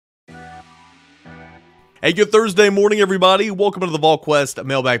Hey, good Thursday morning, everybody. Welcome to the Volquest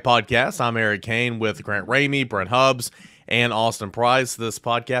Mailbag Podcast. I'm Eric Kane with Grant Ramey, Brent Hubbs, and Austin Price. This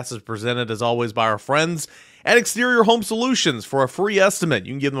podcast is presented, as always, by our friends at Exterior Home Solutions. For a free estimate,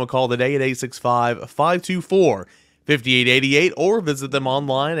 you can give them a call today at 865-524-5888 or visit them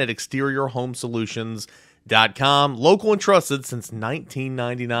online at exteriorhomesolutions.com. Local and trusted since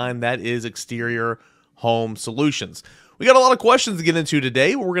 1999. That is Exterior Home Solutions. We got a lot of questions to get into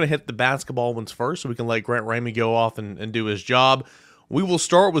today. We're going to hit the basketball ones first so we can let Grant Ramey go off and do his job. We will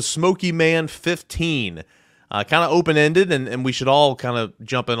start with Smoky Man 15. Kind of open-ended, and we should all kind of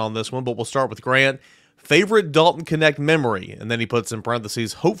jump in on this one, but we'll start with Grant. Favorite Dalton Knecht memory? And then he puts in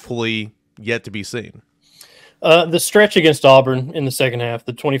parentheses, hopefully yet to be seen. The stretch against Auburn in the second half,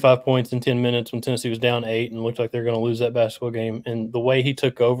 the 25 points in 10 minutes when Tennessee was down 8 and looked like they were going to lose that basketball game, and the way he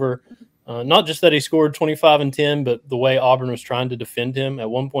took over. Not just that he scored 25 and 10, but the way Auburn was trying to defend him. At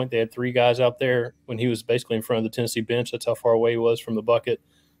one point, they had 3 guys out there when he was basically in front of the Tennessee bench. That's how far away he was from the bucket.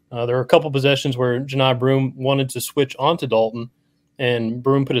 There were a couple possessions where Janai Broome wanted to switch onto Dalton, and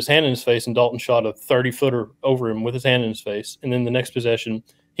Broome put his hand in his face, and Dalton shot a 30-footer over him with his hand in his face. And then the next possession,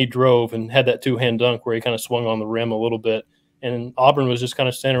 he drove and had that two-hand dunk where he kind of swung on the rim a little bit. And Auburn was just kind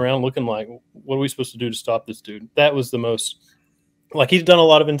of standing around looking like, what are we supposed to do to stop this dude? That was the most – like, he's done a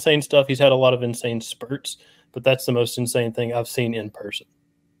lot of insane stuff. He's had a lot of insane spurts, but that's the most insane thing I've seen in person.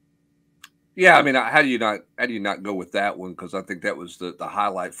 Yeah, I mean, how do you not go with that one? Because I think that was the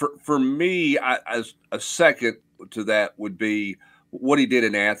highlight for me. As a second to that would be what he did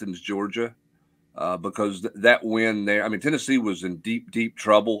in Athens, Georgia, because that win there. I mean, Tennessee was in deep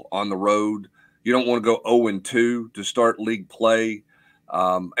trouble on the road. You don't want to go 0-2 to start league play.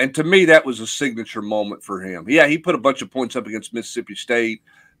 And to me, that was a signature moment for him. Yeah, he put a bunch of points up against Mississippi State,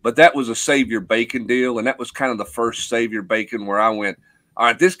 but that was a Xavier Bacon deal, and that was kind of the first Xavier Bacon where I went, all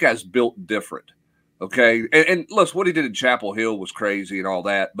right, this guy's built different, okay? And look, what he did in Chapel Hill was crazy and all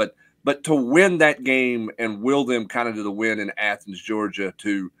that, but to win that game and will them kind of to the win in Athens, Georgia,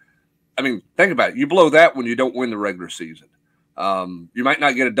 I mean, think about it. You blow that when you don't win the regular season. You might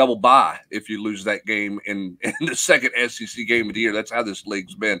not get a double bye if you lose that game in the second SEC game of the year. That's how this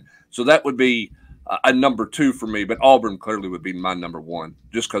league's been. So that would be a number 2 for me, but Auburn clearly would be my number 1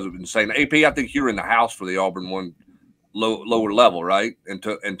 just because of insane. AP, I think you were in the house for the Auburn one lower level, right? And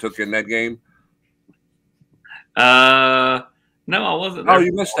took in that game. No, I wasn't there. Oh,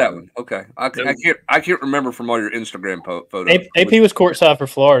 you missed that one. Okay, I can't remember from all your Instagram photos. AP was courtside for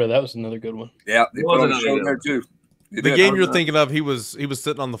Florida. That was another good one. Yeah, they put on the show there too. The game you're thinking of, he was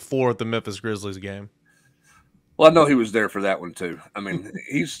sitting on the floor at the Memphis Grizzlies game. Well, I know he was there for that one too. I mean,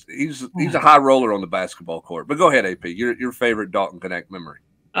 he's a high roller on the basketball court. But go ahead, AP. Your favorite Dalton Knecht memory?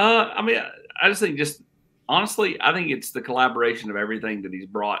 I mean, I just think honestly, I think it's the collaboration of everything that he's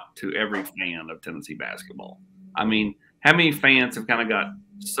brought to every fan of Tennessee basketball. I mean, how many fans have kind of got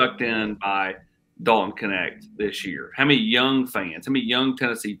sucked in by Dalton Knecht this year? How many young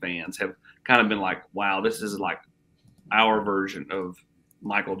Tennessee fans have kind of been like, wow, this is like our version of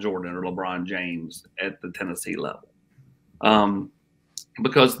Michael Jordan or LeBron James at the Tennessee level.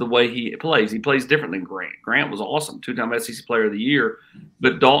 Because the way he plays different than Grant. Grant was awesome, 2-time SEC Player of the Year,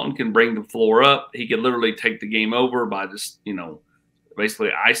 but Dalton can bring the floor up. He could literally take the game over by just,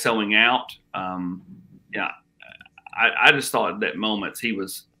 basically ISOing out. Yeah, I just thought at moments he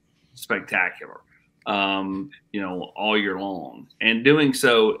was spectacular, all year long. And doing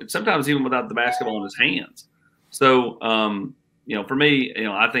so, sometimes even without the basketball in his hands. So, for me,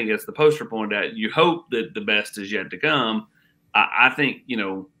 I think as the poster pointed out, you hope that the best is yet to come. I think,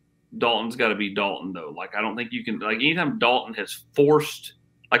 Dalton's got to be Dalton, though. Like, I don't think you can, like, anytime Dalton has forced,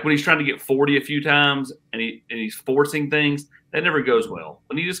 like when he's trying to get 40 a few times and he's forcing things, that never goes well.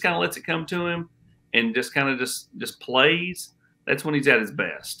 When he just kind of lets it come to him and just kind of just plays, that's when he's at his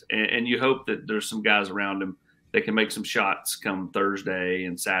best. And you hope that there's some guys around him that can make some shots come Thursday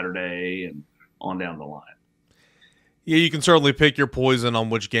and Saturday and on down the line. Yeah, you can certainly pick your poison on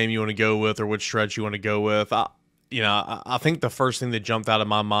which game you want to go with or which stretch you want to go with. I think the first thing that jumped out of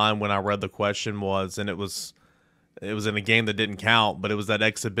my mind when I read the question was, and it was in a game that didn't count, but it was that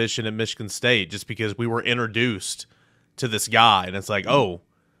exhibition at Michigan State, just because we were introduced to this guy, and it's like, oh,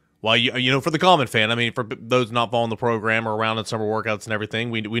 well, for the common fan, I mean, for those not following the program or around in summer workouts and everything,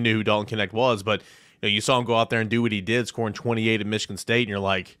 we knew who Dalton Knecht was, but you saw him go out there and do what he did, scoring 28 at Michigan State, and you're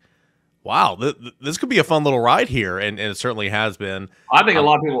like, wow, this could be a fun little ride here, and it certainly has been. I think a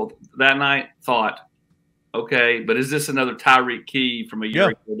lot of people that night thought, okay, but is this another Tyreek Key from a year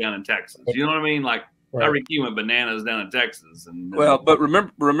ago down in Texas? You know what I mean? Like, Right. Tyreek Key went bananas down in Texas. And well, but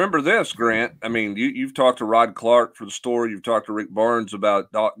remember this, Grant. I mean, you've talked to Rod Clark for the story. You've talked to Rick Barnes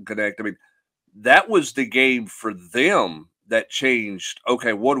about Dalton Knecht. I mean, that was the game for them that changed.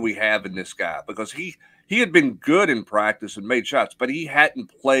 Okay, what do we have in this guy? Because he had been good in practice and made shots, but he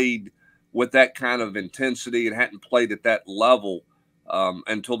hadn't played with that kind of intensity and hadn't played at that level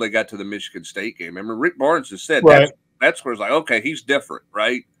until they got to the Michigan State game. I mean, Rick Barnes has said that's where it's like, okay, he's different,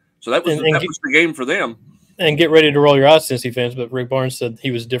 right? So that was the game for them. And get ready to roll your eyes, Tennessee fans, but Rick Barnes said he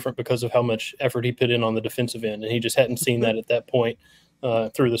was different because of how much effort he put in on the defensive end, and he just hadn't seen that at that point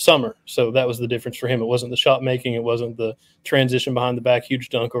through the summer. So that was the difference for him. It wasn't the shot making. It wasn't the transition behind the back, huge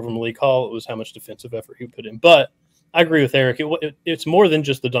dunk over Malik Hall. It was how much defensive effort he put in. But I agree with Eric. It's more than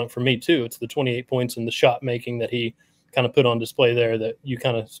just the dunk for me, too. It's the 28 points and the shot making that he kind of put on display there that you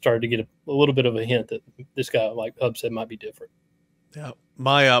kind of started to get a little bit of a hint that this guy, like Hub said, might be different. Yeah,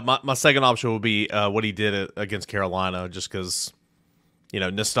 my second option would be what he did against Carolina, just because,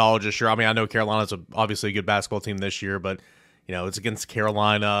 nostalgia. Sure, I mean I know Carolina's obviously a good basketball team this year, but it's against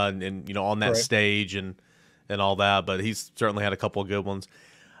Carolina and on that stage and all that. But he's certainly had a couple of good ones.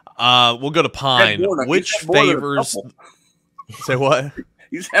 We'll go to Pine. Which favors? Say what?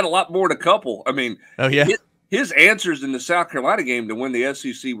 He's had a lot more than a couple. I mean, oh yeah. His answers in the South Carolina game to win the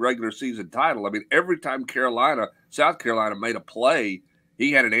SEC regular season title. I mean, every time South Carolina made a play,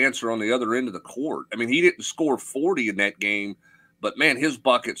 he had an answer on the other end of the court. I mean, he didn't score 40 in that game, but man, his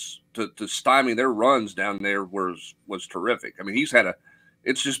buckets to stymie their runs down there was terrific. I mean,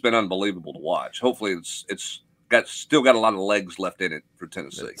 it's just been unbelievable to watch. Hopefully it's still got a lot of legs left in it for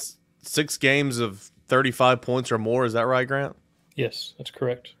Tennessee. It's 6 games of 35 points or more. Is that right, Grant? Yes, that's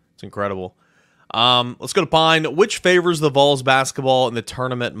correct. It's incredible. Let's go to Pine. Which favors the Vols basketball in the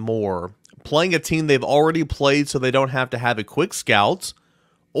tournament more? Playing a team they've already played so they don't have to have a quick scout,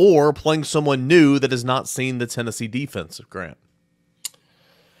 or playing someone new that has not seen the Tennessee defense, Grant?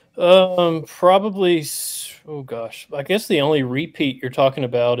 Probably, oh gosh. I guess the only repeat you're talking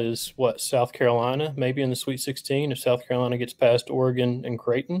about is South Carolina, maybe in the Sweet 16, if South Carolina gets past Oregon and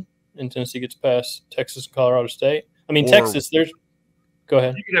Creighton and Tennessee gets past Texas and Colorado State. I mean, Texas, go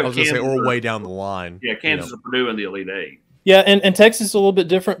ahead. I was going to say, or way down the line. Yeah, Kansas or Purdue in the Elite Eight. Yeah, and Texas is a little bit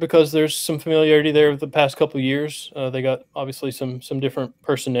different because there's some familiarity there with the past couple of years. They got obviously some different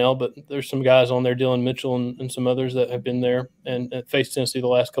personnel, but there's some guys on there, Dylan Mitchell and some others that have been there and faced Tennessee the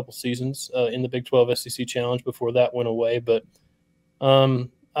last couple seasons in the Big 12 SEC Challenge before that went away. But I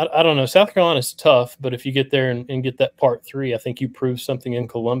don't know. South Carolina's tough, but if you get there and get that part 3, I think you prove something in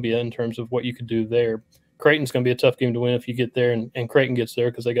Columbia in terms of what you could do there. Creighton's going to be a tough game to win if you get there, and Creighton gets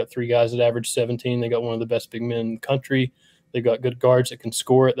there because they got 3 guys that average 17. They got one of the best big men in the country. They've got good guards that can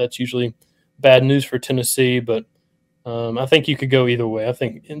score it. That's usually bad news for Tennessee, but I think you could go either way. I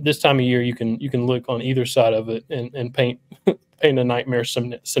think in this time of year you can look on either side of it and paint a nightmare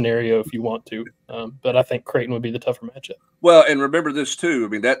scenario if you want to. But I think Creighton would be the tougher matchup. Well, and remember this too. I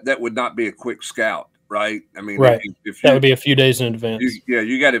mean, that would not be a quick scout, right? I mean, right. If that would be a few days in advance.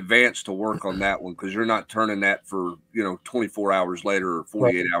 You got advance to work on that one because you're not turning that for 24 hours later or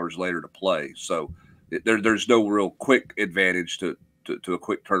 48 hours later to play. So there's no real quick advantage to a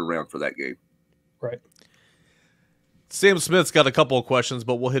quick turnaround for that game. Right. Sam Smith's got a couple of questions,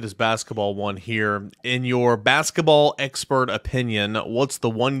 but we'll hit his basketball one here. In your basketball expert opinion, what's the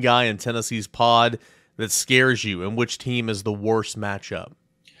one guy in Tennessee's pod that scares you, and which team is the worst matchup?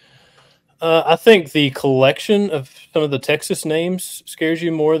 I think the collection of some of the Texas names scares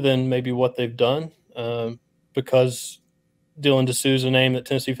you more than maybe what they've done because Dylan D'Souza, a name that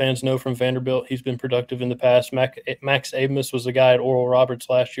Tennessee fans know from Vanderbilt. He's been productive in the past. Max Abemus was the guy at Oral Roberts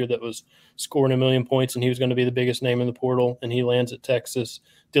last year that was scoring 1 million points, and he was going to be the biggest name in the portal, and he lands at Texas.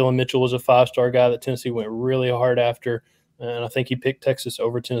 Dylan Mitchell was a 5-star guy that Tennessee went really hard after, and I think he picked Texas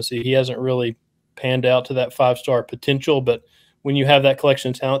over Tennessee. He hasn't really panned out to that 5-star potential, but when you have that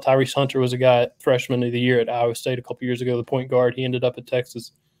collection of talent, Tyrese Hunter was a guy freshman of the year at Iowa State a couple years ago, the point guard. He ended up at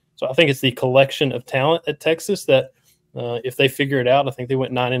Texas. So I think it's the collection of talent at Texas that if they figure it out, I think they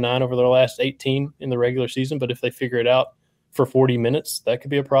went 9-9 over their last 18 in the regular season. But if they figure it out for 40 minutes, that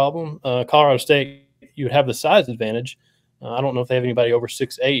could be a problem. Colorado State, you would have the size advantage. I don't know if they have anybody over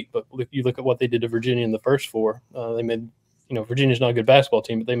 6'8", but if you look at what they did to Virginia in the first 4, they made, Virginia's not a good basketball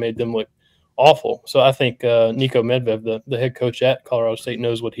team, but they made them look awful. So I think Nico Medved, the head coach at Colorado State,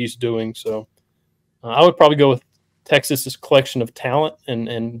 knows what he's doing. So I would probably go with Texas's collection of talent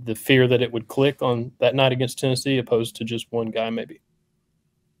and the fear that it would click on that night against Tennessee opposed to just one guy maybe.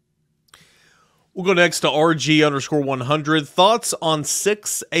 We'll go next to RG_100. Thoughts on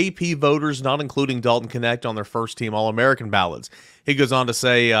 6 AP voters, not including Dalton Knecht, on their first-team All-American ballots. He goes on to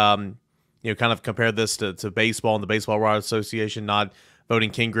say, kind of compare this to baseball and the Baseball Writers Association not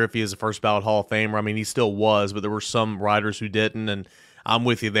voting King Griffey as a first-ballot Hall of Famer. I mean, he still was, but there were some writers who didn't, and I'm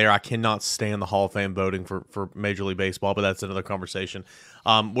with you there. I cannot stand the Hall of Fame voting for Major League Baseball, but that's another conversation.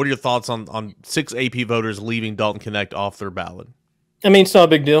 What are your thoughts on 6 AP voters leaving Dalton Knecht off their ballot? I mean, it's not a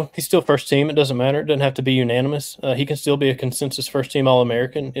big deal. He's still first team. It doesn't matter. It doesn't have to be unanimous. He can still be a consensus first team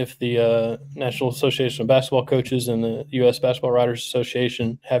All-American if the National Association of Basketball Coaches and the U.S. Basketball Writers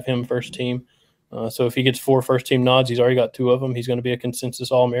Association have him first team. So if he gets 4 first team nods, he's already got 2 of them. He's going to be a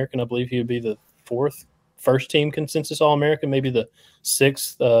consensus All-American. I believe he would be the 4th first team consensus All-American, maybe the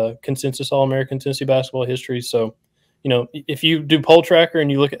 6th consensus All-American Tennessee basketball history. So, you know, if you do poll tracker and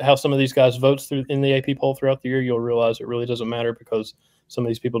you look at how some of these guys votes through in the AP poll throughout the year, you'll realize it really doesn't matter because some of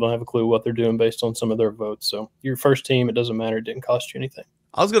these people don't have a clue what they're doing based on some of their votes. So your first team, it doesn't matter. It didn't cost you anything.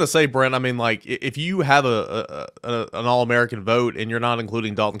 I was going to say, Brent, I mean, like, if you have an All-American vote and you're not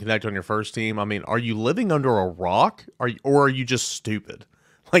including Dalton Knecht on your first team, I mean, are you living under a rock? Or are you just stupid?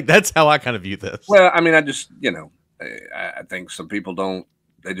 Like, that's how I kind of view this. Well, I mean, I just, you know, I think some people don't.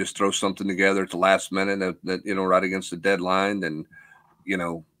 They just throw something together at the last minute that you know, right against the deadline, and you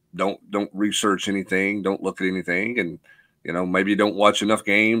know, don't research anything, don't look at anything, and you know, maybe you don't watch enough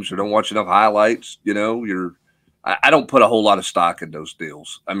games or don't watch enough highlights. You know, I don't put a whole lot of stock in those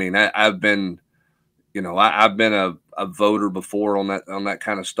deals. I mean, I've been, you know, I've been a voter before on that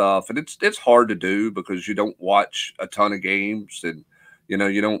kind of stuff, and it's hard to do because you don't watch a ton of games, and you know,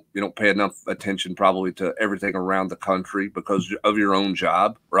 you don't pay enough attention probably to everything around the country because of your own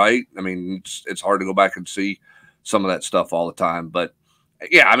job, right? I mean, it's hard to go back and see some of that stuff all the time. But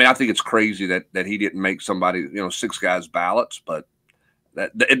yeah, I mean, I think it's crazy that he didn't make somebody, you know, 6 guys ballots, but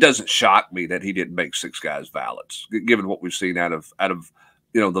that it doesn't shock me that he didn't make 6 guys ballots, given what we've seen out of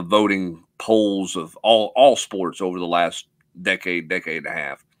you know, the voting polls of all sports over the last decade and a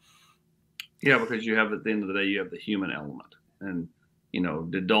half. Yeah, because you have, at the end of the day, you have the human element. And you know,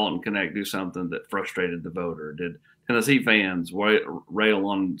 did Dalton Knecht do something that frustrated the voter? Did Tennessee fans rail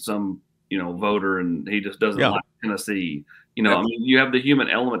on some, you know, voter and he just doesn't like Tennessee? You know, I mean, you have the human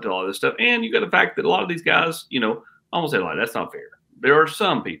element to all this stuff. And you got the fact that a lot of these guys, you know, I almost say like, that's not fair. There are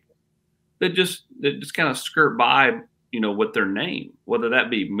some people that just kind of skirt by, you know, with their name, whether that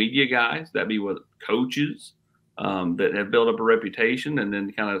be media guys, that be with coaches that have built up a reputation and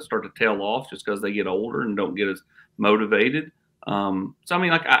then kind of start to tail off just because they get older and don't get as motivated. So I mean,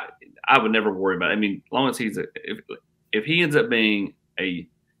 like I would never worry about it. I mean, as long as if he ends up being a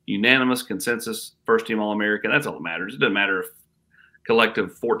unanimous consensus first team All-American, that's all that matters. It doesn't matter if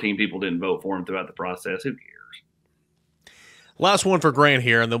collective 14 people didn't vote for him throughout the process. Who cares? Last one for Grant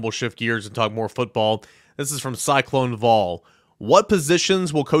here, and then we'll shift gears and talk more football. This is from CycloneVol. What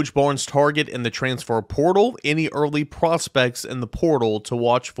positions will Coach Barnes target in the transfer portal? Any early prospects in the portal to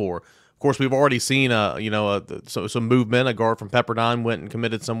watch for? Of course, we've already seen some movement. A guard from Pepperdine went and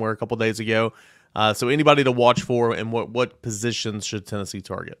committed somewhere a couple days ago. So anybody to watch for, and what positions should Tennessee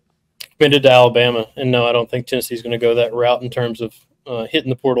target? Been to Alabama, and no, I don't think Tennessee's going to go that route in terms of hitting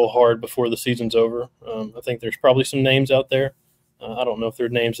the portal hard before the season's over. I think there's probably some names out there. I don't know if they're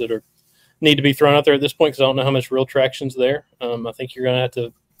names that need to be thrown out there at this point because I don't know how much real traction's there. I think you're going to have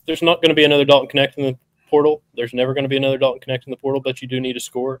to – there's not going to be another Dalton Knecht in the portal. There's never going to be another Dalton Knecht in the portal, but you do need a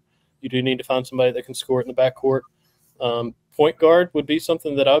scorer. You do need to find somebody that can score it in the backcourt. Point guard would be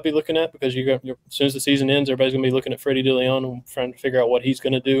something that I would be looking at because as soon as the season ends, everybody's going to be looking at Freddie DeLeon and trying to figure out what he's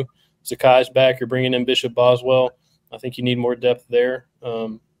going to do. Zakai's back. You're bringing in Bishop Boswell. I think you need more depth there.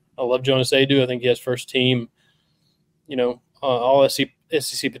 I love Jonas Adu. I think he has first team, all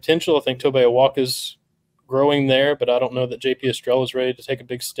SEC potential. I think Tobe Awaka's growing there, but I don't know that JP Estrella is ready to take a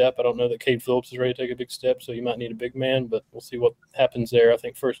big step. I don't know that Cade Phillips is ready to take a big step, so you might need a big man, but we'll see what happens there. I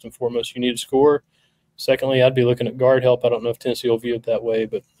think first and foremost, you need a scorer. Secondly, I'd be looking at guard help. I don't know if Tennessee will view it that way,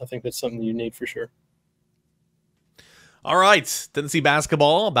 but I think that's something you need for sure. All right, Tennessee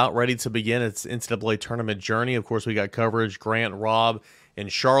basketball about ready to begin its NCAA tournament journey. Of course, we got coverage, Grant, Rob, and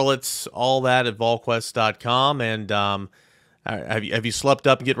Charlotte's, all that at Volquest.com. And have you slept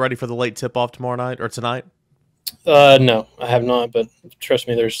up and get ready for the late tip-off tomorrow night or tonight? No, I have not, but trust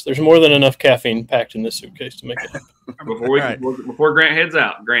me, there's more than enough caffeine packed in this suitcase to make it happen. Before Grant heads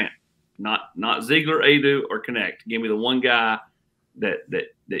out, Grant, not Ziegler, Adu, or Knecht. Give me the one guy that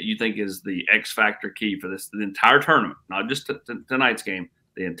you think is the X factor key for the entire tournament, not just tonight's game,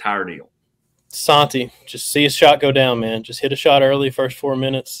 the entire deal. Santi, just see a shot go down, man. Just hit a shot early, first 4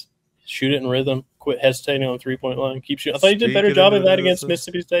 minutes, shoot it in rhythm, quit hesitating on the three-point line, keep shooting. I thought you did a better job of that against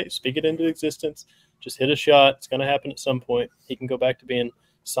Mississippi State. Speak it into existence. Just hit a shot. It's going to happen at some point. He can go back to being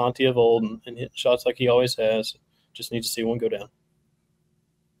Santi of old and hit shots like he always has. Just need to see one go down.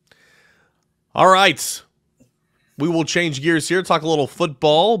 All right. We will change gears here, talk a little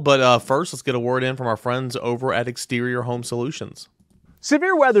football, but first let's get a word in from our friends over at Exterior Home Solutions.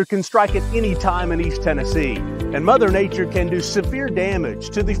 Severe weather can strike at any time in East Tennessee, and Mother Nature can do severe damage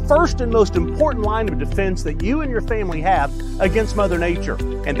to the first and most important line of defense that you and your family have against Mother Nature,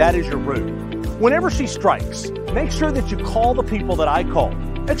 and that is your roof. Whenever she strikes, make sure that you call the people that I call.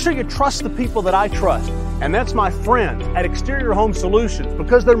 Make sure you trust the people that I trust, and that's my friends at Exterior Home Solutions,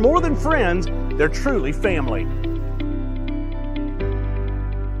 because they're more than friends, they're truly family.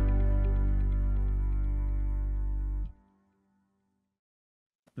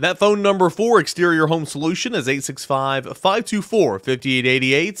 That phone number for Exterior Home Solution is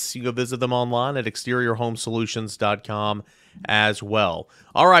 865-524-5888. You can go visit them online at exteriorhomesolutions.com as well.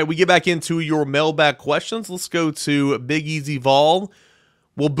 All right, we get back into your mailbag questions. Let's go to BigEasyVol.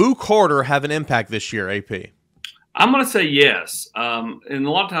 Will Boo Carter have an impact this year, AP? I'm going to say yes. And a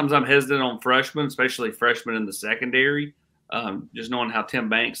lot of times I'm hesitant on freshmen, especially freshmen in the secondary, just knowing how Tim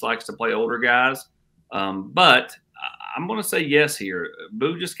Banks likes to play older guys. But I'm going to say yes here.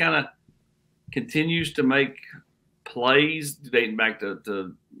 Boo just kind of continues to make plays dating back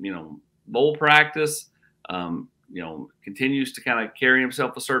to bowl practice. Continues to kind of carry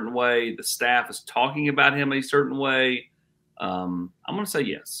himself a certain way. The staff is talking about him a certain way. I'm going to say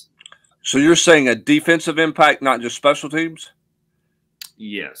yes. So you're saying a defensive impact, not just special teams?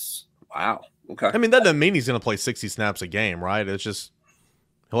 Yes. Wow. Okay. I mean, that doesn't mean he's going to play 60 snaps a game, right? It's just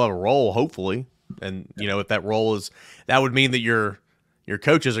he'll have a role, hopefully. And, if that role is – that would mean that your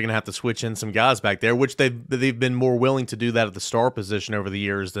coaches are going to have to switch in some guys back there, which they've been more willing to do that at the star position over the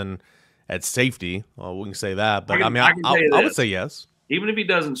years than at safety. Well, we can say that. But, I would say yes. Even if he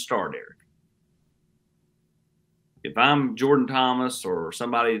doesn't start, Eric, if I'm Jordan Thomas or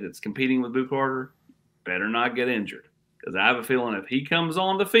somebody that's competing with Boo Carter, better not get injured, because I have a feeling if he comes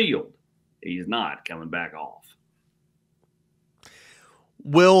on the field, he's not coming back off.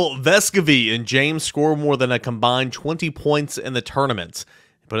 Will Vescovi and James score more than a combined 20 points in the tournament?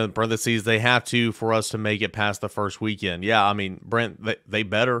 Put in parentheses, they have to for us to make it past the first weekend. Yeah, I mean, Brent, they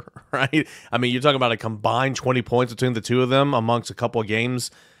better, right? I mean, you're talking about a combined 20 points between the two of them amongst a couple of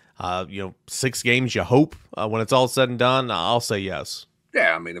games. 6 games, you hope, when it's all said and done. I'll say yes.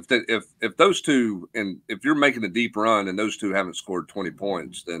 Yeah, I mean, if those two, and if you're making a deep run and those two haven't scored 20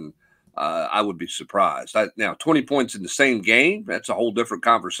 points, then I would be surprised. Now, 20 points in the same game, that's a whole different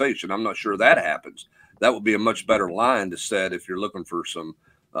conversation. I'm not sure that happens. That would be a much better line to set if you're looking for some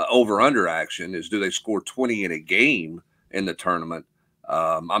over-under action, is do they score 20 in a game in the tournament?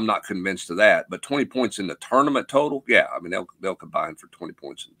 I'm not convinced of that. But 20 points in the tournament total, yeah, I mean, they'll combine for 20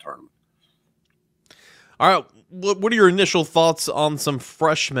 points in the tournament. All right, what are your initial thoughts on some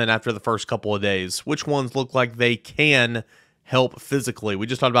freshmen after the first couple of days? Which ones look like they can help physically? We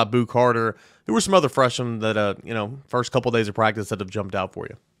just talked about Boo Carter. Who were some other freshmen that, first couple of days of practice that have jumped out for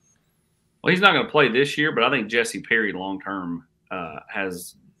you? Well, he's not going to play this year, but I think Jesse Perry long-term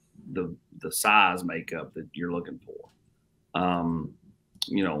has the size makeup that you're looking for.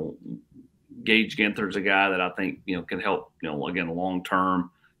 Gage Ginther's a guy that I think, can help, again,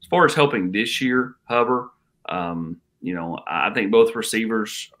 long-term. As far as helping this year, Hubbard, I think both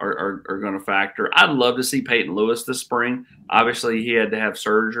receivers are going to factor. I'd love to see Peyton Lewis this spring. Obviously, he had to have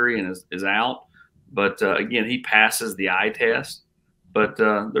surgery and is out. But, again, he passes the eye test. But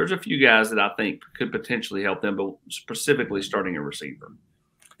there's a few guys that I think could potentially help them, but specifically starting a receiver.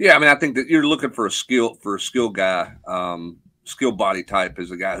 Yeah, I mean, I think that you're looking for a skill guy. Skill body type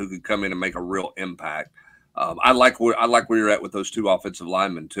is a guy who could come in and make a real impact. I like where you're at with those two offensive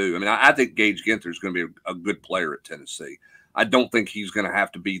linemen too. I mean, I think Gage Ginther is going to be a good player at Tennessee. I don't think he's going to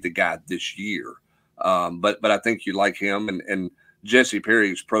have to be the guy this year, but I think you like him. And Jesse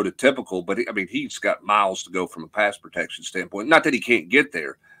Perry is prototypical, but he's got miles to go from a pass protection standpoint. Not that he can't get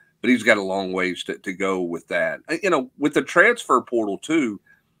there, but he's got a long ways to go with that. With the transfer portal too,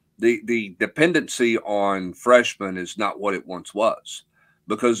 the dependency on freshmen is not what it once was.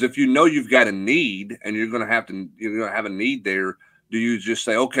 Because if you've got a need and you're going to have a need there, do you just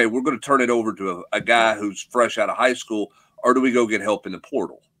say, okay, we're going to turn it over to a guy who's fresh out of high school, or do we go get help in the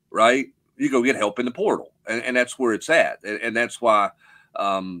portal, right? You go get help in the portal, and that's where it's at, and that's why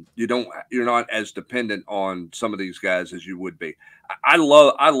you're not as dependent on some of these guys as you would be. I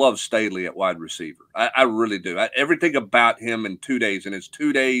love Staley at wide receiver. I really do. Everything about him in 2 days, and it's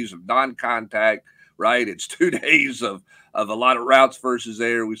 2 days of non-contact, right? It's 2 days of a lot of routes versus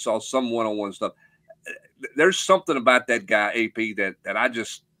air. We saw some one-on-one stuff. There's something about that guy, AP, that I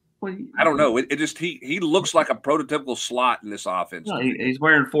don't know. He looks like a prototypical slot in this offense. No, he's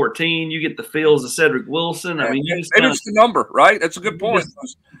wearing 14. You get the feels of Cedric Wilson. Yeah, it's the number, right? That's a good point,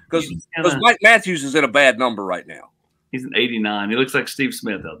 because Mike Matthews is in a bad number right now. He's an 89. He looks like Steve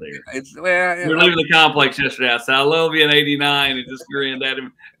Smith out there. We were leaving the complex yesterday. I said, I love you, an 89. He just grinned at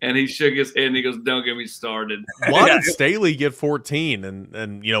him, and he shook his head, and he goes, don't get me started. Why did Staley get 14?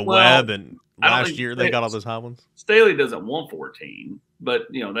 And Webb, and last year they got all those high ones? Staley doesn't want 14, but,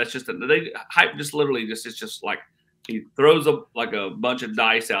 that's just they hype just literally just – it's just like he throws a bunch of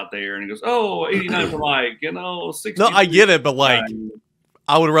dice out there, and he goes, oh, 89 for Mike, 60. No, I get it, but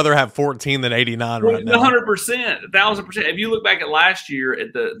I would rather have 14 than 89 right now. 100%, 1,000%. If you look back at last year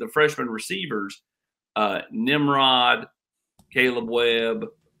at the freshman receivers, Nimrod, Caleb Webb,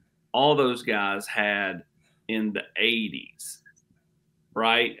 all those guys had in the 80s,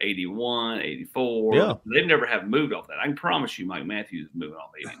 right? 81, 84. Yeah. They've never have moved off that. I can promise you Mike Matthews is moving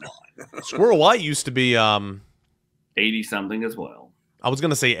off 89. Squirrel White used to be 80-something as well. I was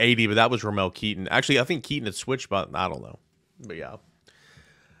going to say 80, but that was Ramel Keaton. Actually, I think Keaton had switched, but I don't know. But yeah.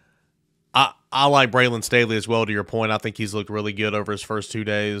 I like Braylon Staley as well, to your point. I think he's looked really good over his first 2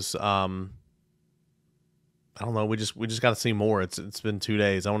 days. I don't know. We just got to see more. It's been 2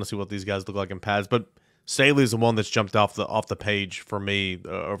 days. I want to see what these guys look like in pads. But Staley's the one that's jumped off the page for me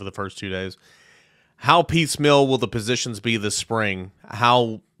over the first 2 days. How piecemeal will the positions be this spring?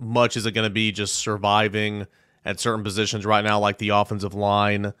 How much is it going to be just surviving at certain positions right now, like the offensive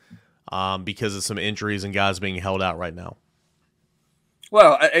line, because of some injuries and guys being held out right now?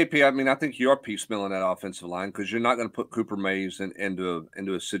 Well, AP, I mean, I think you are piecemealing that offensive line because you're not going to put Cooper Mays into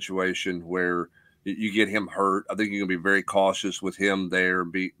a situation where you get him hurt. I think you're going to be very cautious with him there,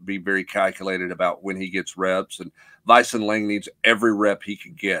 be very calculated about when he gets reps. And Vyson Lang needs every rep he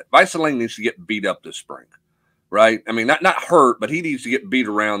can get. Vyson Lang needs to get beat up this spring, right? I mean, not hurt, but he needs to get beat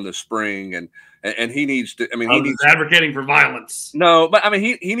around this spring, and he needs to. I mean, he needs advocating for violence. No, but I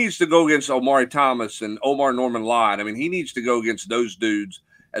mean, he needs to go against Omari Thomas and Omar Norman Lott. I mean, he needs to go against those dudes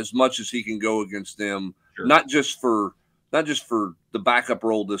as much as he can go against them, sure. not just for the backup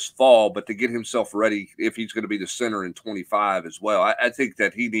role this fall, but to get himself ready if he's going to be the center in 25 as well. I think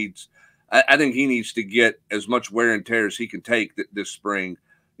that he needs. I think he needs to get as much wear and tear as he can take this spring.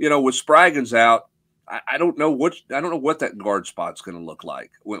 With Spraggins out. I don't know what that guard spot's going to look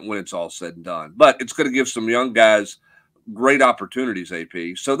like when it's all said and done. But it's going to give some young guys great opportunities,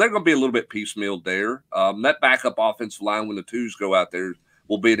 AP. So they're going to be a little bit piecemealed there. That backup offensive line when the twos go out there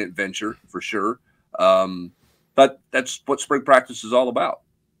will be an adventure for sure. But that's what spring practice is all about.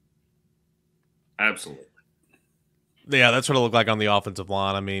 Absolutely. Yeah, that's what it looked like on the offensive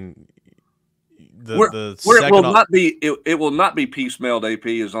line. I mean, it will not be piecemealed, AP,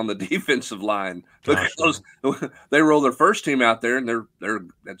 is on the defensive line because they roll their first team out there and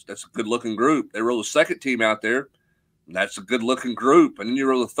that's a good looking group. They roll the second team out there, and that's a good looking group, and then you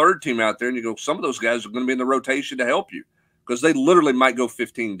roll the third team out there and you go, some of those guys are going to be in the rotation to help you because they literally might go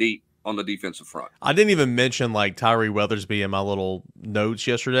 15 deep on the defensive front. I didn't even mention Tyree Weathersby in my little notes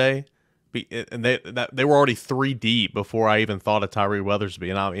yesterday. And they were already 3 deep before I even thought of Tyree Weathersby,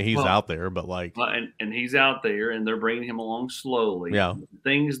 and I mean he's out there, but and he's out there, and they're bringing him along slowly. Yeah,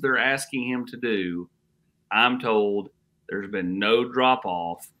 things they're asking him to do. I'm told there's been no drop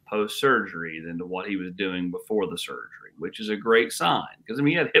off post surgery than to what he was doing before the surgery, which is a great sign because I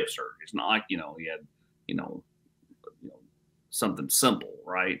mean he had hip surgery. It's not like he had something simple,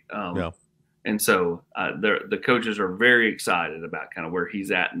 right? Yeah. And so the coaches are very excited about kind of where he's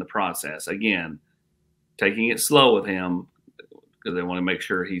at in the process. Again, taking it slow with him because they want to make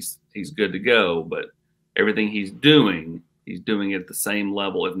sure he's good to go. But everything he's doing at the same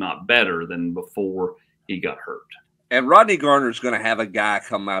level, if not better, than before he got hurt. And Rodney Garner's going to have a guy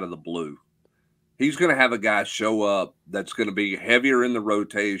come out of the blue. He's going to have a guy show up that's going to be heavier in the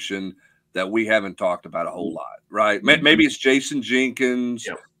rotation that we haven't talked about a whole lot, right? Maybe it's Jason Jenkins.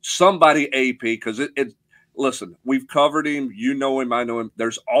 Yep. Somebody AP, because listen, we've covered him. You know him. I know him.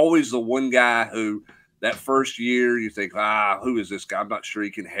 There's always the one guy who that first year you think, who is this guy? I'm not sure he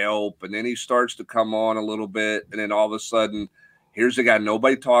can help. And then he starts to come on a little bit. And then all of a sudden, here's a guy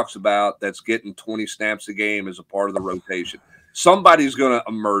nobody talks about that's getting 20 snaps a game as a part of the rotation. Somebody's going to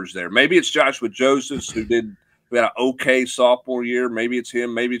emerge there. Maybe it's Joshua Josephs who had an okay sophomore year. Maybe it's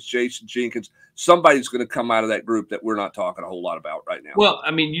him. Maybe it's Jason Jenkins. Somebody's going to come out of that group that we're not talking a whole lot about right now. Well,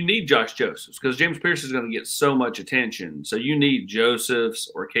 I mean, you need Josh Josephs because James Pierce is going to get so much attention. So you need Josephs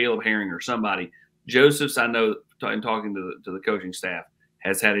or Caleb Herring or somebody. Josephs, I know, in talking to the coaching staff,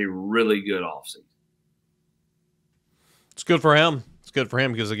 has had a really good offseason. It's good for him. It's good for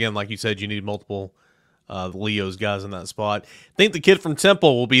him because, again, like you said, you need multiple Leo's guys in that spot. Think the kid from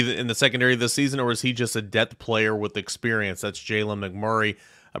Temple will be in the secondary this season, or is he just a depth player with experience? That's Jalen McMurray.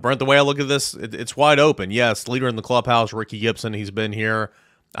 Brent, the way I look at this, it's wide open. Yes, leader in the clubhouse, Ricky Gibson, he's been here.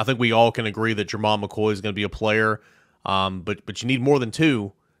 I think we all can agree that Jamal McCoy is going to be a player. but you need more than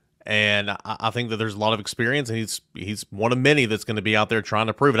two. And I think that there's a lot of experience, and he's one of many that's going to be out there trying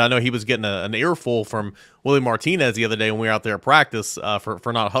to prove it. I know he was getting an earful from Willie Martinez the other day when we were out there at practice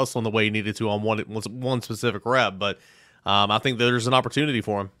for not hustling the way he needed to on one specific rep. But I think there's an opportunity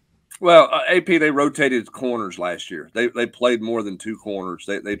for him. Well, AP, they rotated corners last year. They played more than two corners.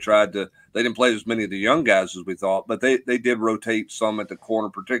 They tried to. They didn't play as many of the young guys as we thought, but they did rotate some at the corner,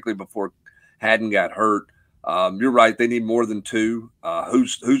 particularly before Haddon got hurt. You're right. They need more than two.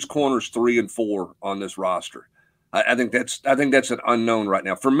 Who's corners 3 and 4 on this roster? I think that's an unknown right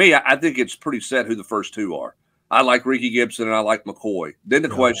now. For me, I think it's pretty set who the first two are. I like Ricky Gibson and I like McCoy. Then the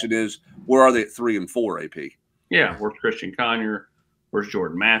question is, where are they at 3 and 4? AP. Yeah, where's Christian Conyer? Where's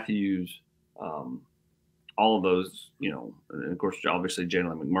Jordan Matthews? All of those, and of course, obviously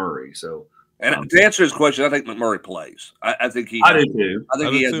Jalen McMurray. So, and to answer his question, I think McMurray plays. I think he. I do too. I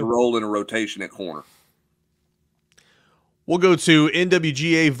think he has a role in a rotation at corner. We'll go to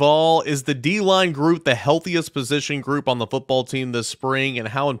NWGA Vol. Is the D-line group the healthiest position group on the football team this spring, and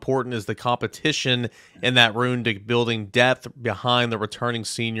how important is the competition in that room to building depth behind the returning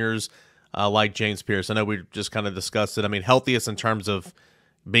seniors like James Pierce? I know we just kind of discussed it. I mean, healthiest in terms of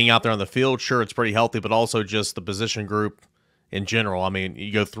being out there on the field, sure, it's pretty healthy, but also just the position group in general. I mean,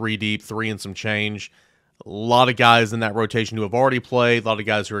 you go 3 deep, 3 and some change. A lot of guys in that rotation who have already played, a lot of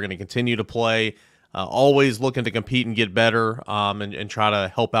guys who are going to continue to play. Always looking to compete and get better and try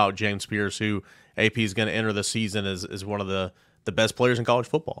to help out James Pierce, who AP is going to enter the season as one of the best players in college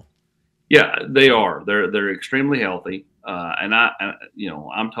football. Yeah, they are. They're extremely healthy, and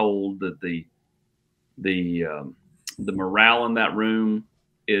I'm told that the morale in that room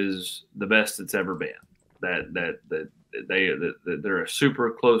is the best it's ever been. That they're a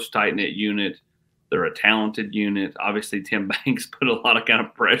super close, tight knit unit. They're a talented unit. Obviously, Tim Banks put a lot of kind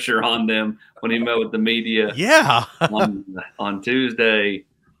of pressure on them when he met with the media. Yeah, on Tuesday.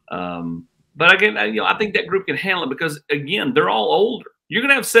 But again, I think that group can handle it because again, they're all older. You're going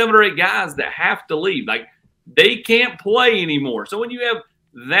to have 7 or 8 guys that have to leave. Like they can't play anymore. So when you have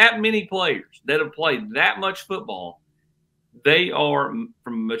that many players that have played that much football, they are,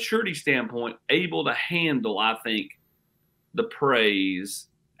 from a maturity standpoint, able to handle, I think, the praise.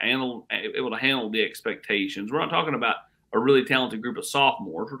 Able to handle the expectations. We're not talking about a really talented group of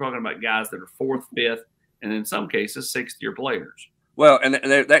sophomores. We're talking about guys that are 4th, 5th, and in some cases, 6th-year players. Well, and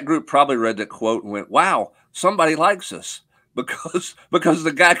that group probably read that quote and went, "Wow, somebody likes us," because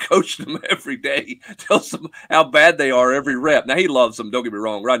the guy coached them every day, tells them how bad they are every rep. Now he loves them. Don't get me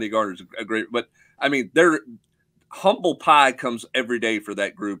wrong. Rodney Garner's a great, but I mean, they're humble pie comes every day for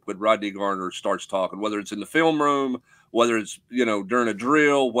that group when Rodney Garner starts talking, whether it's in the film room, whether it's, during a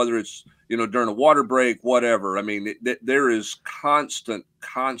drill, whether it's, during a water break, whatever. I mean, there is constant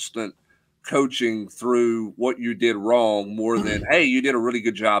coaching through what you did wrong more than, hey, you did a really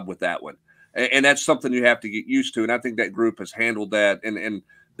good job with that one. And that's something you have to get used to. And I think that group has handled that. And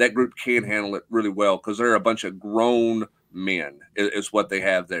that group can handle it really well because they're a bunch of grown men is what they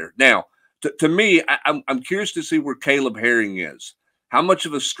have there. Now, to me, I'm curious to see where Caleb Herring is. How much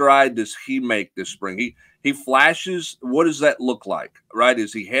of a stride does he make this spring? He flashes. What does that look like, right?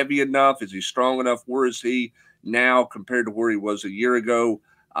 Is he heavy enough? Is he strong enough? Where is he now compared to where he was a year ago?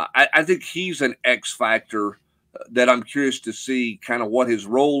 I think he's an X factor that I'm curious to see kind of what his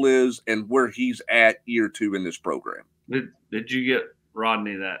role is and where he's at year 2 in this program. Did you get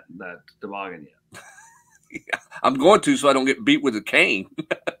Rodney that toboggan yet? Yeah, I'm going to so I don't get beat with a cane.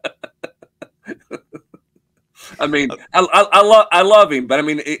 I mean, I love him, but I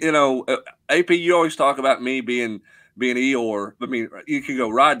mean, AP, you always talk about me being Eeyore. I mean, you can go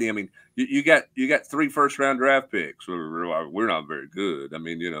Rodney. I mean, you got 3 first-round draft picks. We're not very good. I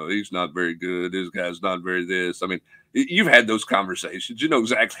mean, he's not very good. This guy's not very this. I mean, you've had those conversations. You know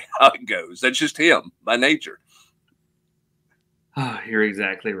exactly how it goes. That's just him by nature. Oh, you're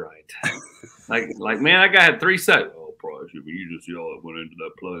exactly right. like man, that guy had 3 sacks. Price. You just see all that went into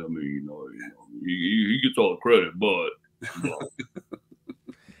that play. I mean, he gets all the credit, but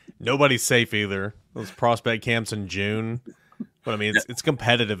nobody's safe either. Those prospect camps in June, but I mean, it's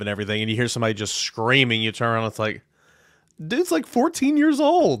competitive and everything. And you hear somebody just screaming, you turn around, it's like, dude's like 14 years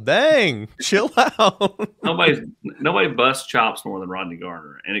old. Dang, chill out. Nobody busts chops more than Rodney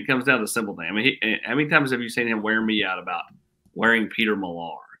Garner, and it comes down to the simple thing. I mean, how many times have you seen him wear me out about wearing Peter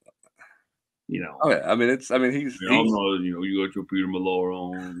Millar? Oh yeah. I mean, he's. You got your Peter Millar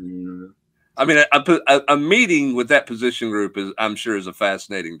on. I mean, a meeting with that position group I'm sure is a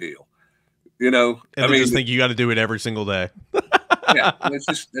fascinating deal. And I just think you got to do it every single day. Yeah,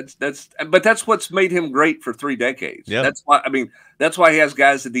 but that's what's made him great for 3 decades. Yeah, that's why he has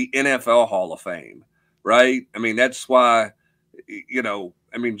guys at the NFL Hall of Fame right? I mean, that's why, you know,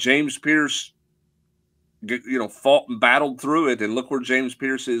 I mean, James Pierce, you know, fought and battled through it, and look where James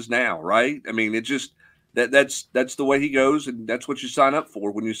Pierce is now, right? I mean, it just that's the way he goes, and that's what you sign up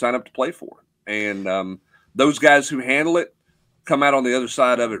for when you sign up to play for it. And those guys who handle it come out on the other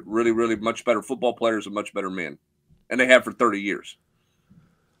side of it really, really much better football players and much better men, and they have for 30 years.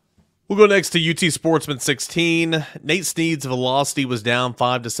 We'll go next to UT Sportsman 16. Nate Snead's velocity was down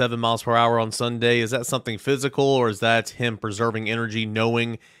 5 to 7 miles per hour on Sunday. Is that something physical, or is that him preserving energy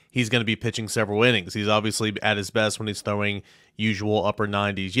knowing he's going to be pitching several innings? He's obviously at his best when he's throwing usual upper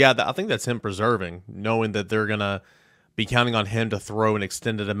 90s. Yeah, I think that's him preserving, knowing that they're going to be counting on him to throw an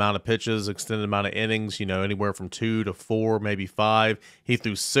extended amount of pitches, extended amount of innings, you know, anywhere from 2 to 4, maybe 5. He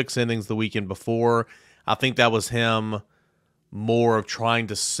threw 6 innings the weekend before. I think that was him more of trying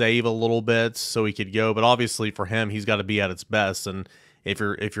to save a little bit so he could go, but obviously for him, he's got to be at its best. And if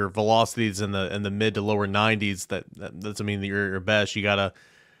your velocity is in the mid to lower 90s, that doesn't mean that you're your best. You got to,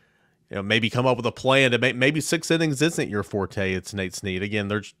 you know, maybe come up with a plan to maybe 6 innings isn't your forte. It's Nate Snead. Again,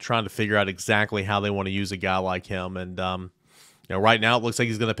 they're trying to figure out exactly how they want to use a guy like him. And you know, right now it looks like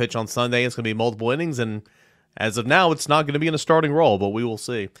he's going to pitch on Sunday. It's going to be multiple innings, and as of now, it's not going to be in a starting role, but we will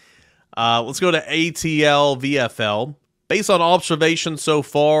see. Let's go to ATL VFL. Based on observation so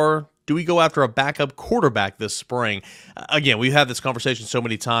far, do we go after a backup quarterback this spring? Again, we've had this conversation so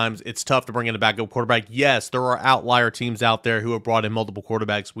many times. It's tough to bring in a backup quarterback. Yes, there are outlier teams out there who have brought in multiple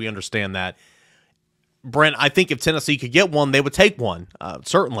quarterbacks. We understand that. Brent, I think if Tennessee could get one, they would take one,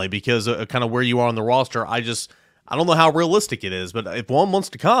 certainly, because kind of where you are on the roster. I don't know how realistic it is, but if one wants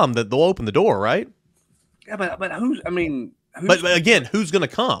to come, that they'll open the door, right? Yeah, but who's? I mean. But again, who's going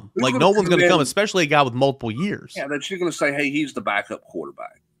to come? Like, no one's going to come, especially a guy with multiple years. Yeah, that you're going to say, hey, he's the backup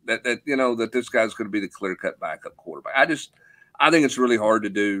quarterback. That you know, that this guy's going to be the clear-cut backup quarterback. I think it's really hard to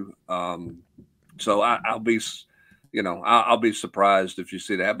do. So I'll be, you know, I'll be surprised if you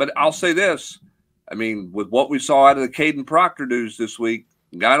see that. But I'll say this. I mean, with what we saw out of the Caden Proctor news this week,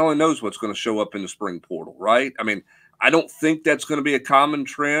 God only knows what's going to show up in the spring portal, right? I mean, I don't think that's going to be a common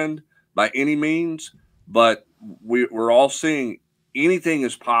trend by any means, but we're all seeing anything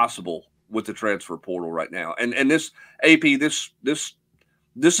is possible with the transfer portal right now. And this AP, this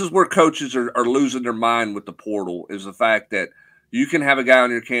is where coaches are losing their mind with the portal, is the fact that you can have a guy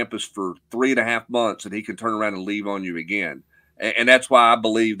on your campus for 3.5 months and he can turn around and leave on you again. And that's why I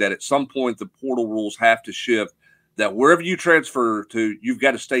believe that at some point the portal rules have to shift, that wherever you transfer to, you've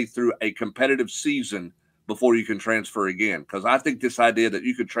got to stay through a competitive season before you can transfer again. Because I think this idea that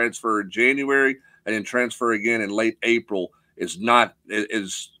you could transfer in January and then transfer again in late April it's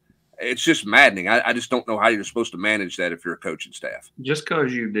just maddening. I just don't know how you're supposed to manage that if you're a coaching staff. Just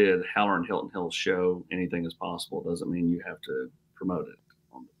because you did Haller and Hilton Hill's show, anything is possible, doesn't mean you have to promote it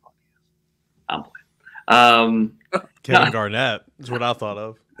on the podcast. I'm playing. Kevin Garnett is what I thought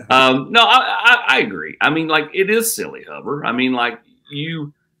of. No, I agree. I mean, like, it is silly, Hubbard. I mean, like,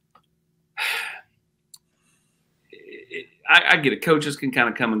 I get it. Coaches can kind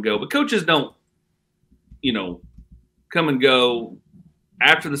of come and go, but coaches don't, you know, come and go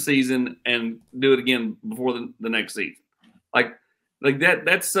after the season and do it again before the next season. Like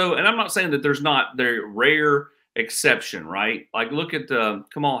that's so, and I'm not saying that there's not their rare exception, right? Like, look at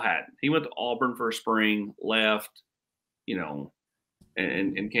Kamal Haddon. He went to Auburn for a spring, left, you know,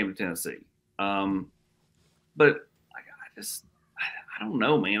 and came to Tennessee. But like, I don't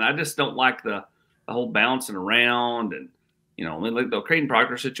know, man. I just don't like the whole bouncing around, and, you know, like the Caden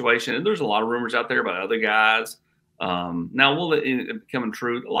Proctor situation. And there's a lot of rumors out there about other guys. Now, will it end up becoming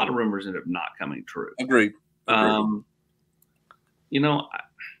true? A lot of rumors end up not coming true. Agreed. You know,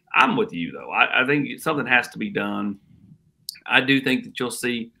 I'm with you, though. I think something has to be done. I do think that you'll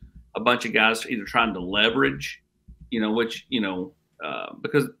see a bunch of guys either trying to leverage, you know, which, you know,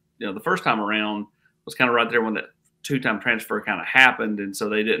 because, you know, the first time around was kind of right there when that 2-time transfer kind of happened. And so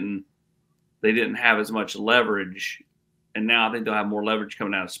they didn't have as much leverage. And now I think they'll have more leverage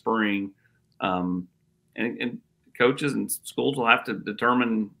coming out of spring. And coaches and schools will have to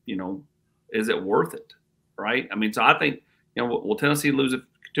determine, you know, is it worth it, right? I mean, so I think, you know, will Tennessee lose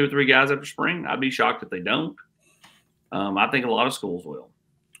 2 or 3 guys after spring? I'd be shocked if they don't. I think a lot of schools will.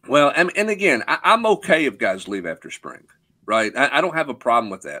 Well, and again, I'm okay if guys leave after spring, right? I don't have a problem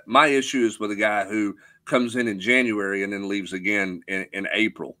with that. My issue is with a guy who comes in January and then leaves again in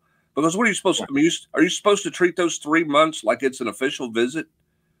April. Because what are you supposed to – I mean, are you supposed to treat those 3 months like it's an official visit?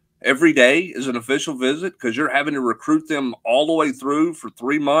 Every day is an official visit because you're having to recruit them all the way through for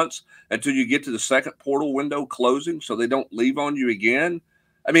 3 months until you get to the second portal window closing so they don't leave on you again.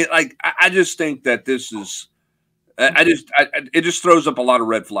 I mean, like, I just think that this is – it just throws up a lot of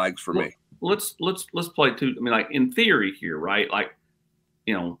red flags for me. let's play two. I mean, like in theory here, right? Like,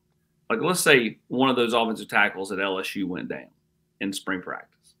 you know, like let's say one of those offensive tackles at LSU went down in spring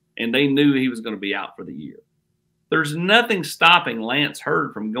practice, and they knew he was going to be out for the year. There's nothing stopping Lance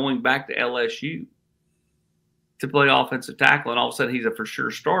Hurd from going back to LSU to play offensive tackle, and all of a sudden he's a for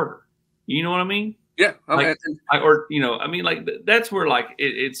sure starter. You know what I mean? Yeah. Like, like that's where like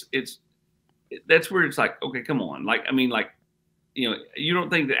that's where it's like, okay, come on. Like, I mean, like, you know, you don't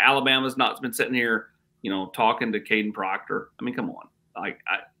think that Alabama's not been sitting here, you know, talking to Caden Proctor? I mean, come on. Like,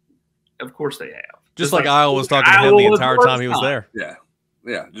 of course they have. Just like Iowa was talking to him the entire time he was there. Yeah.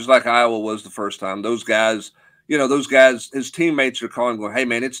 Yeah. Just like Iowa was the first time. Those guys, you know, his teammates are calling, going, "Hey,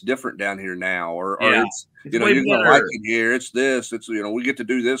 man, it's different down here now," or it's you know, you're going to like it here. It's this. It's, you know, we get to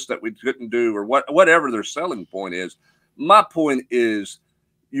do this that we couldn't do, or whatever their selling point is. My point is,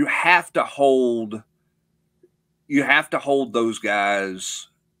 you have to hold those guys.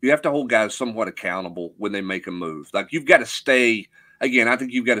 You have to hold guys somewhat accountable when they make a move. Like, you've got to stay. Again, I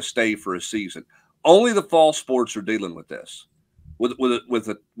think you've got to stay for a season. Only the fall sports are dealing with this. With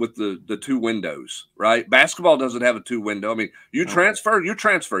the two windows, right? Basketball doesn't have a two window. I mean, you transfer,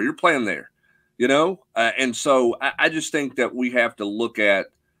 you're playing there, you know? And so I just think that we have to look at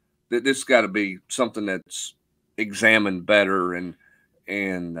that. This got to be something that's examined better, and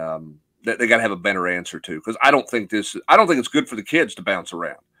that they got to have a better answer to, because I don't think it's good for the kids to bounce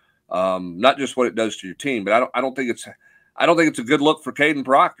around. Not just what it does to your team, but I don't think it's a good look for Caden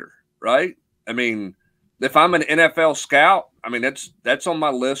Proctor, right? I mean, if I'm an NFL scout, I mean, that's on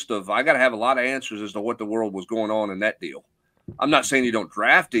my list of, I got to have a lot of answers as to what the world was going on in that deal. I'm not saying you don't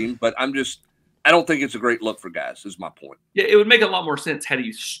draft him, but I don't think it's a great look for guys, is my point. Yeah, it would make a lot more sense had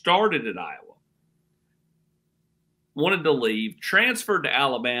he started at Iowa, wanted to leave, transferred to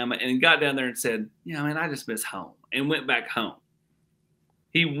Alabama, and got down there and said, "Yeah, man, I just miss home," and went back home.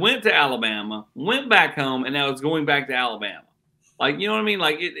 He went to Alabama, went back home, and now it's going back to Alabama. Like, you know what I mean?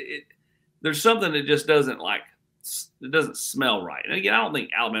 Like, there's something that just doesn't smell right. And again, I don't think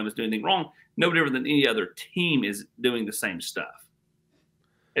Alabama's doing anything wrong. No different than any other team is doing the same stuff.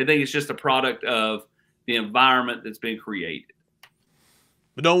 I think it's just a product of the environment that's been created.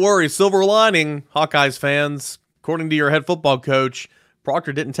 But don't worry, silver lining, Hawkeyes fans. According to your head football coach,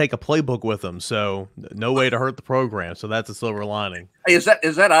 Proctor didn't take a playbook with him, so no way to hurt the program. So that's a silver lining. Hey, is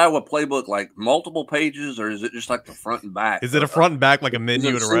that Iowa playbook like multiple pages, or is it just like the front and back? Is it a front and back like a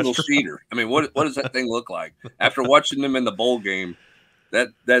menu at a restaurant? Seater? I mean, what does that thing look like? After watching them in the bowl game, you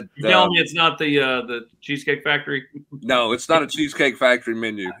telling me it's not the Cheesecake Factory? No, it's not a Cheesecake Factory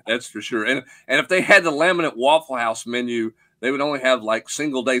menu. That's for sure. And if they had the laminate Waffle House menu, they would only have like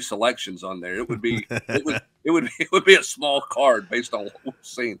single day selections on there. It would be it would be a small card based on what we've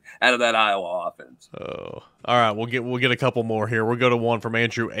seen out of that Iowa offense. Oh, all right. We'll get a couple more here. We'll go to one from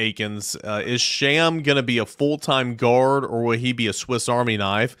Andrew Akins. Is Sham going to be a full-time guard, or will he be a Swiss Army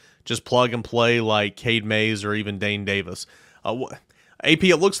knife, just plug and play like Cade Mays or even Dane Davis? AP,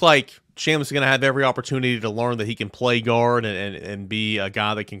 it looks like Sham's going to have every opportunity to learn that he can play guard and be a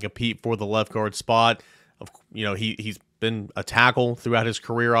guy that can compete for the left guard spot. You know, he's been a tackle throughout his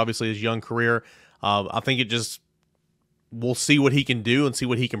career, obviously his young career. I think we'll see what he can do and see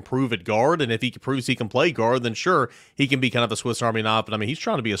what he can prove at guard. And if he proves he can play guard, then sure, he can be kind of a Swiss Army knife. But I mean, he's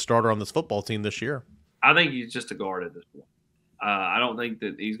trying to be a starter on this football team this year. I think he's just a guard at this point. I don't think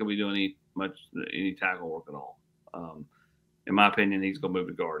that he's going to be doing any tackle work at all. In my opinion, he's going to move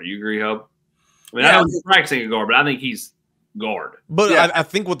to guard. Do you agree, Hub? I mean, I know he's practicing a guard, but I think he's guard. But yeah. I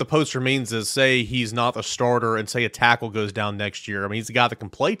think what the poster means is, say he's not a starter and say a tackle goes down next year. I mean, he's the guy that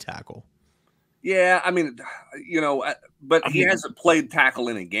can play tackle. Yeah, I mean, you know, but he hasn't played tackle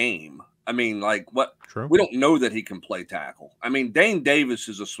in a game. I mean, like, what? True. We don't know that he can play tackle. I mean, Dane Davis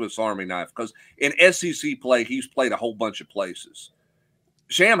is a Swiss Army knife because in SEC play, he's played a whole bunch of places.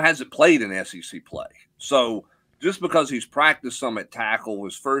 Sham hasn't played in SEC play. So just because he's practiced some at tackle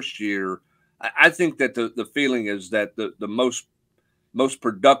his first year, I think that the feeling is that the most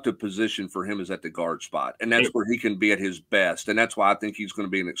productive position for him is at the guard spot, and that's where he can be at his best, and that's why I think he's going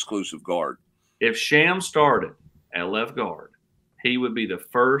to be an exclusive guard. If Sham started at left guard, he would be the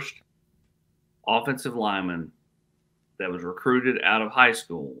first offensive lineman that was recruited out of high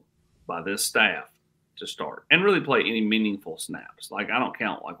school by this staff to start and really play any meaningful snaps. Like, I don't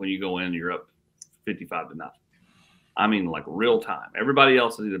count like when you go in, you're up 55-0. I mean, like real time. Everybody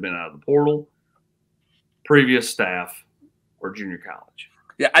else has either been out of the portal, previous staff, or junior college.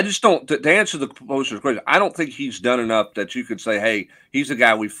 Yeah, I just don't, to answer the poster's question, I don't think he's done enough that you could say, hey, he's a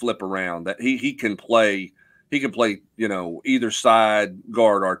guy we flip around, that he can play, you know, either side,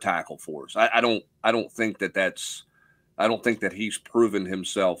 guard or tackle for us. I don't think that's I don't think that he's proven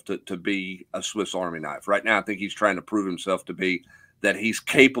himself to be a Swiss Army knife. Right now, I think he's trying to prove himself to be that he's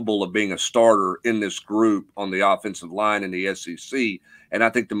capable of being a starter in this group on the offensive line in the SEC. And I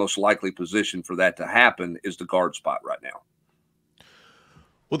think the most likely position for that to happen is the guard spot right now.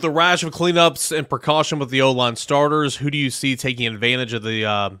 With the rash of cleanups and precaution with the O-line starters, who do you see taking advantage of the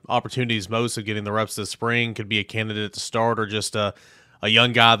opportunities most of getting the reps this spring? Could be a candidate to start or just a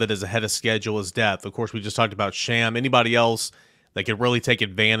young guy that is ahead of schedule as depth. Of course, we just talked about Sham. Anybody else that could really take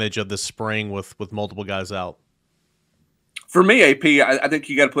advantage of this spring with multiple guys out? For me, AP, I think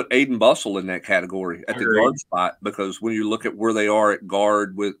you got to put Aiden Bustle in that category at the guard spot, because when you look at where they are at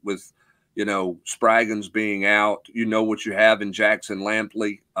guard with Spraggins being out, what you have in Jackson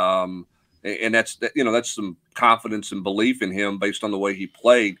Lampley, and that's some confidence and belief in him based on the way he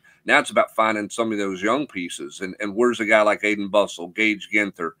played. Now it's about finding some of those young pieces, and where's a guy like Aiden Bustle, Gage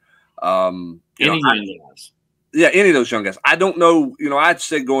Ginther, any of those young guys. I don't know. I'd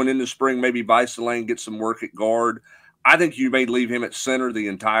say going into spring, maybe Vicelane get some work at guard. I think you may leave him at center the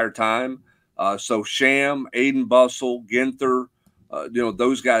entire time. So Sham, Aiden Bustle, Ginther,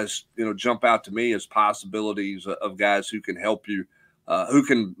 those guys, jump out to me as possibilities of guys who can help you, who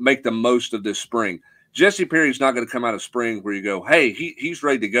can make the most of this spring. Jesse Perry's not going to come out of spring where you go, hey, he's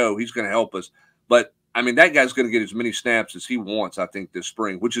ready to go. He's going to help us. But, that guy's going to get as many snaps as he wants, I think, this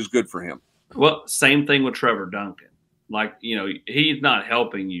spring, which is good for him. Well, same thing with Trevor Duncan. He's not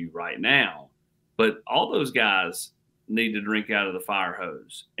helping you right now, but all those guys need to drink out of the fire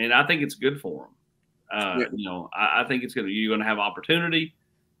hose. And I think it's good for them. I think it's you're going to have opportunity.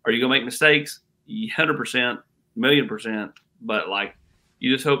 Are you going to make mistakes? 100%, $1,000,000%. But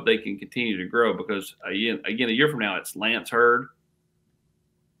you just hope they can continue to grow, because again, a year from now, it's Lance Hurd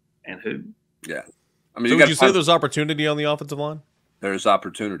and who? Yeah. So would you say there's opportunity on the offensive line? There's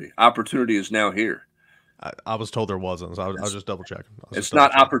opportunity. Opportunity is now here. I was told there wasn't, so I was just double checking. It's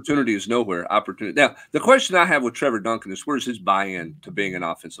not opportunity is nowhere. Opportunity. Now, the question I have with Trevor Duncan is, where's his buy-in to being an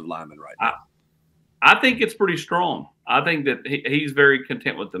offensive lineman right now? I think it's pretty strong. I think that he's very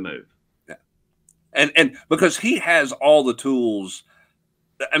content with the move. Yeah, and because he has all the tools.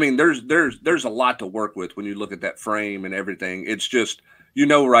 There's a lot to work with when you look at that frame and everything. It's just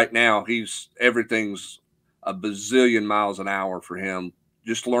right now everything's a bazillion miles an hour for him.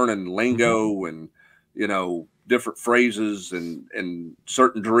 Just learning lingo and different phrases and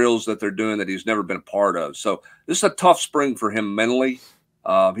certain drills that they're doing that he's never been a part of. So this is a tough spring for him mentally.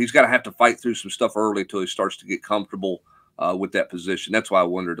 He's got to have to fight through some stuff early until he starts to get comfortable with that position. That's why I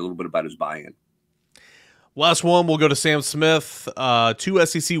wondered a little bit about his buy-in. Last one, we'll go to Sam Smith. 2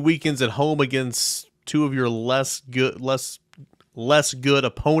 SEC weekends at home against two of your less good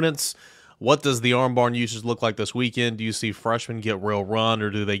opponents. What does the arm barn usage look like this weekend? Do you see freshmen get real run, or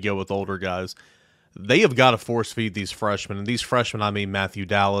do they go with older guys? They have got to force feed these freshmen. And these freshmen, I mean Matthew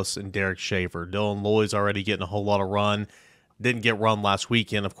Dallas and Derek Schaefer. Dylan Lloyd's already getting a whole lot of run. Didn't get run last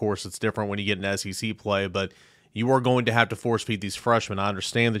weekend. Of course, it's different when you get an SEC play, but you are going to have to force feed these freshmen. I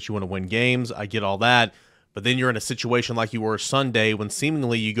understand that you want to win games. I get all that. But then you're in a situation like you were Sunday when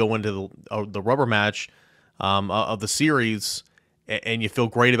seemingly you go into the rubber match of the series and you feel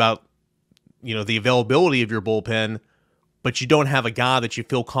great about the availability of your bullpen, but you don't have a guy that you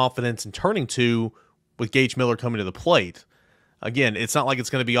feel confidence in turning to with Gage Miller coming to the plate. Again, it's not like it's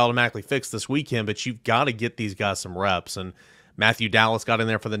going to be automatically fixed this weekend, but you've got to get these guys some reps. And Matthew Dallas got in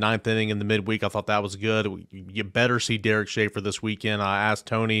there for the 9th inning in the midweek. I thought that was good. You better see Derek Schaefer this weekend. I asked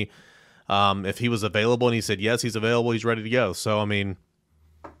Tony if he was available, and he said, yes, he's available. He's ready to go. So,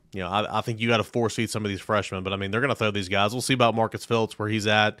 I think you got to force feed some of these freshmen. But, they're going to throw these guys. We'll see about Marcus Phillips, where he's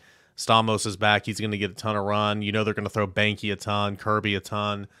at. Stamos is back. He's going to get a ton of run. They're going to throw Banky a ton, Kirby a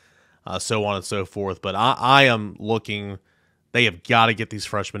ton, so on and so forth. But I am looking – they have got to get these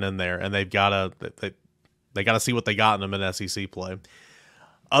freshmen in there, and they've got to they got to see what they got in them in SEC play.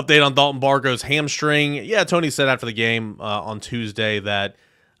 Update on Dalton Bargo's hamstring. Yeah, Tony said after the game on Tuesday that –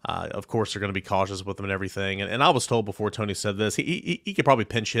 of course, they're going to be cautious with him and everything. And I was told before Tony said this, he could probably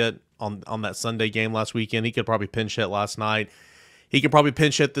pinch hit on that Sunday game last weekend. He could probably pinch hit last night. He could probably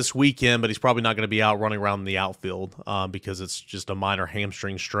pinch hit this weekend, but he's probably not going to be out running around in the outfield because it's just a minor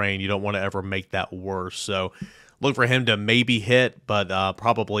hamstring strain. You don't want to ever make that worse. So look for him to maybe hit, but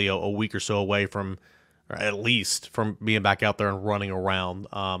probably a week or so away from, or at least from being back out there and running around.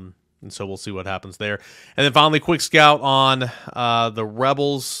 And so we'll see what happens there. And then finally, quick scout on the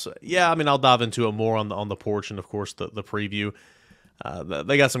Rebels. Yeah, I'll dive into it more on the porch and, of course, the preview.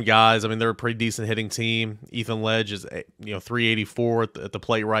 They got some guys. They're a pretty decent hitting team. Ethan Ledge is 384 at the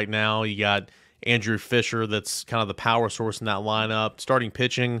plate right now. You got Andrew Fisher, that's kind of the power source in that lineup. Starting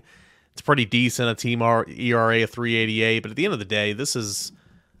pitching, It's pretty decent, a team ERA of 3.88. But at the end of the day, this is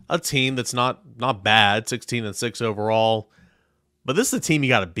a team that's not bad, 16-6 overall. But this is a team you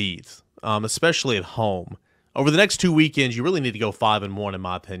got to beat, especially at home. Over the next 2 weekends, you really need to go 5-1, in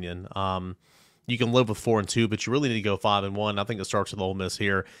my opinion. You can live with 4-2, but you really need to go 5-1. I think it starts with Ole Miss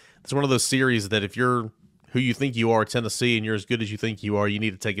here. It's one of those series that if you're who you think you are, Tennessee, and you're as good as you think you are, you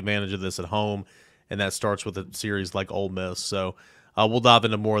need to take advantage of this at home, and that starts with a series like Ole Miss. So we'll dive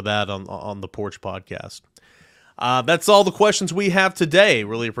into more of that on the Porch Podcast. That's all the questions we have today.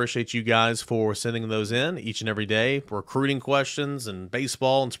 Really appreciate you guys for sending those in each and every day. Recruiting questions and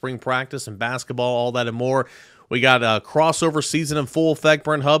baseball and spring practice and basketball, all that and more. We got a crossover season in full effect.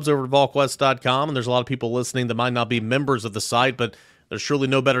 Brent Hubbs over at Volquest.com, and there's a lot of people listening that might not be members of the site, but there's surely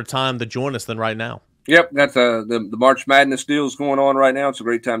no better time to join us than right now. Yep, got the March Madness deals going on right now. It's a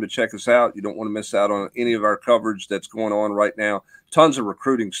great time to check us out. You don't want to miss out on any of our coverage that's going on right now. Tons of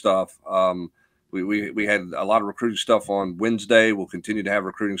recruiting stuff. We had a lot of recruiting stuff on Wednesday. We'll continue to have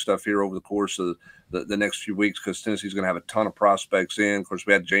recruiting stuff here over the course of the next few weeks because Tennessee's going to have a ton of prospects in. Of course,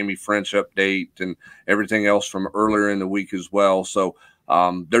 we had Jamie French update and everything else from earlier in the week as well. So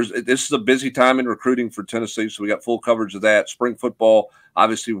this is a busy time in recruiting for Tennessee, so we got full coverage of that. Spring football,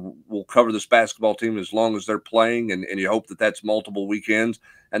 obviously, we'll cover this basketball team as long as they're playing, and you hope that that's multiple weekends.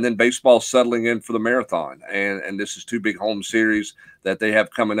 And then baseball settling in for the marathon, and this is 2 big home series that they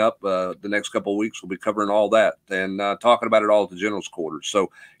have coming up the next couple of weeks. We'll be covering all that and talking about it all at the General's Quarters. So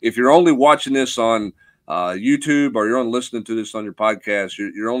if you're only watching this on YouTube or you're only listening to this on your podcast,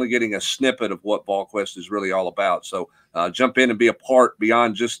 you're only getting a snippet of what Volquest is really all about. So jump in and be a part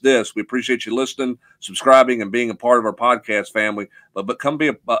beyond just this. We appreciate you listening, subscribing, and being a part of our podcast family. But come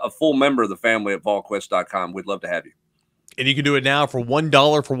be a full member of the family at Volquest.com. We'd love to have you. And you can do it now for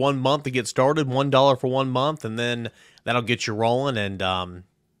 $1 for 1 month to get started, $1 for 1 month, and then that'll get you rolling. And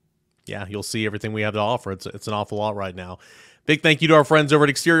yeah, you'll see everything we have to offer. It's an awful lot right now. Big thank you to our friends over at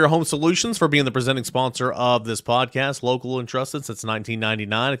Exterior Home Solutions for being the presenting sponsor of this podcast, local and trusted since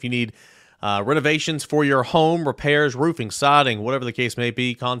 1999. If you need renovations for your home, repairs, roofing, siding, whatever the case may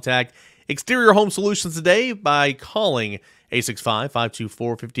be, contact Exterior Home Solutions today by calling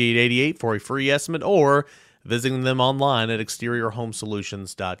 865-524-5888 for a free estimate or visiting them online at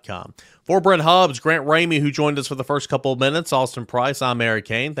exteriorhomesolutions.com. For Brent Hubbs, Grant Ramey, who joined us for the first couple of minutes, Austin Price, I'm Eric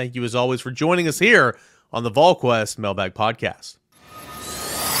Kane. Thank you as always for joining us here on the Volquest Mailbag Podcast.